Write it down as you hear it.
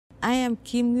I am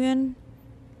Kim Nguyen,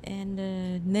 and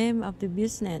the name of the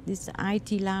business is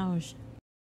IT Lounge.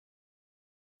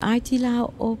 IT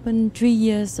Lounge opened 3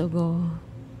 years ago,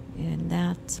 and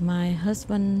that's my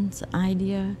husband's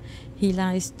idea. He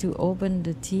likes to open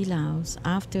the tea lounge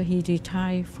after he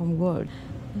retired from work.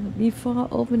 Before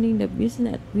opening the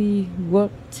business, we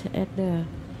worked at the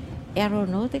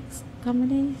aeronautics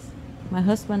companies. My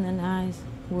husband and I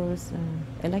was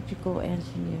electrical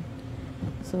engineer.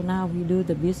 So now we do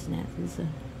the business.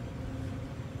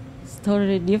 It's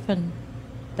totally different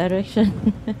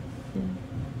direction. Yeah.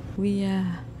 We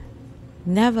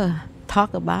never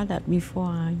talk about that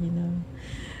before,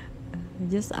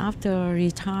 just after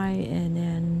retire, and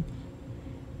then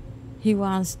he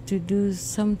wants to do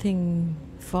something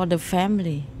for the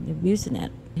family, the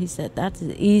business. He said that's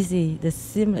easy, the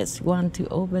simplest one to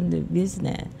open the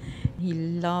business. He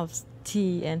loves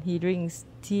tea and he drinks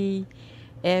tea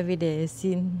every day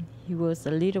since he was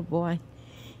a little boy.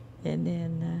 And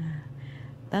then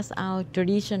that's our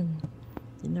tradition.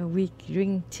 We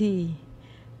drink tea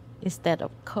instead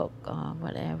of Coke or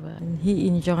whatever. And he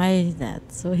enjoys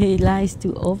that, so he likes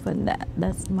to open that.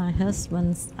 That's my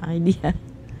husband's idea.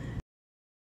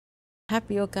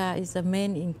 Tapioca is the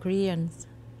main ingredient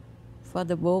for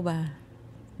the boba.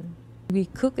 We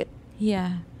cook it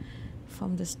here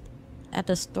at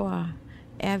the store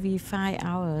every 5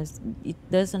 hours. It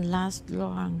doesn't last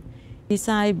long.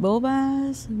 Besides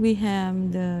bobas, we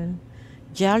have the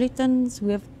gelatins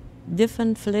with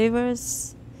different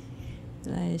flavors,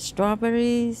 like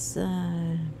strawberries,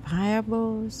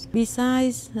 pineapples.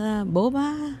 Besides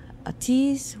boba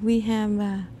teas, we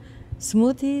have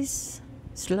smoothies,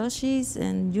 slushies,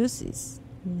 and juices.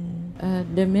 Yeah.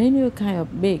 The menu kind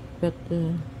of big, but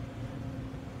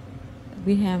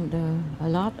we have a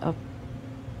lot of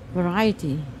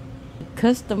variety.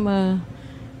 Customer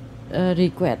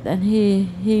request, and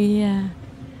he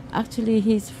actually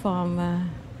he's from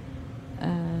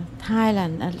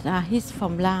Thailand, and he's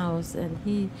from Laos, and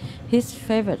his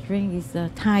favorite drink is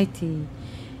Thai tea,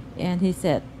 and he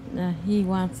said he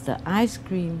wants the ice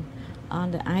cream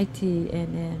on the iTea,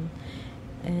 and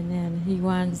then he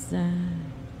wants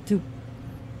to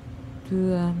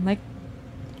make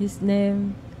his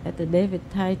name at the David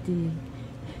Thai tea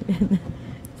and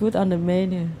put on the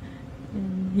menu.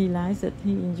 And he likes it,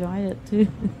 he enjoys it too.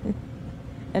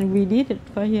 And we did it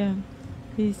for him.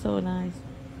 He's so nice.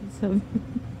 So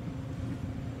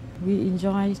we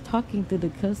enjoy talking to the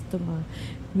customer.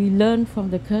 We learn from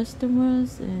the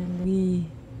customers, and we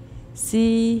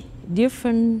see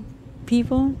different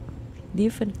people,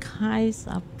 different kinds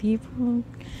of people.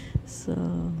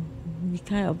 So we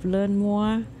kind of learn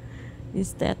more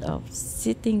instead of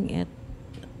sitting at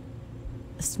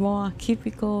a small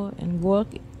cubicle and work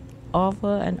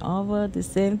over and over the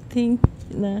same thing,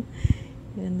 and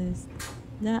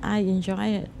I enjoy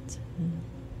it.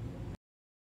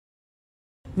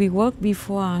 We work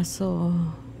before, so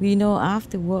we know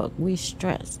after work we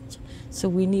stressed, so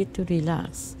we need to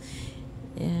relax,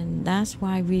 and that's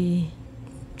why we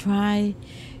try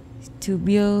to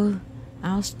build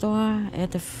our store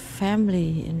at the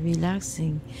family and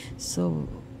relaxing, so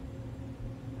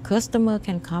customer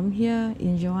can come here,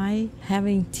 enjoy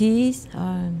having teas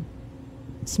or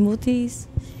smoothies,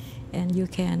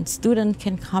 and student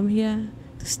can come here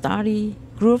to study,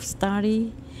 group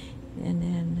study, and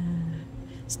then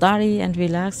study and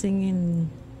relaxing and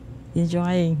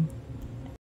enjoying.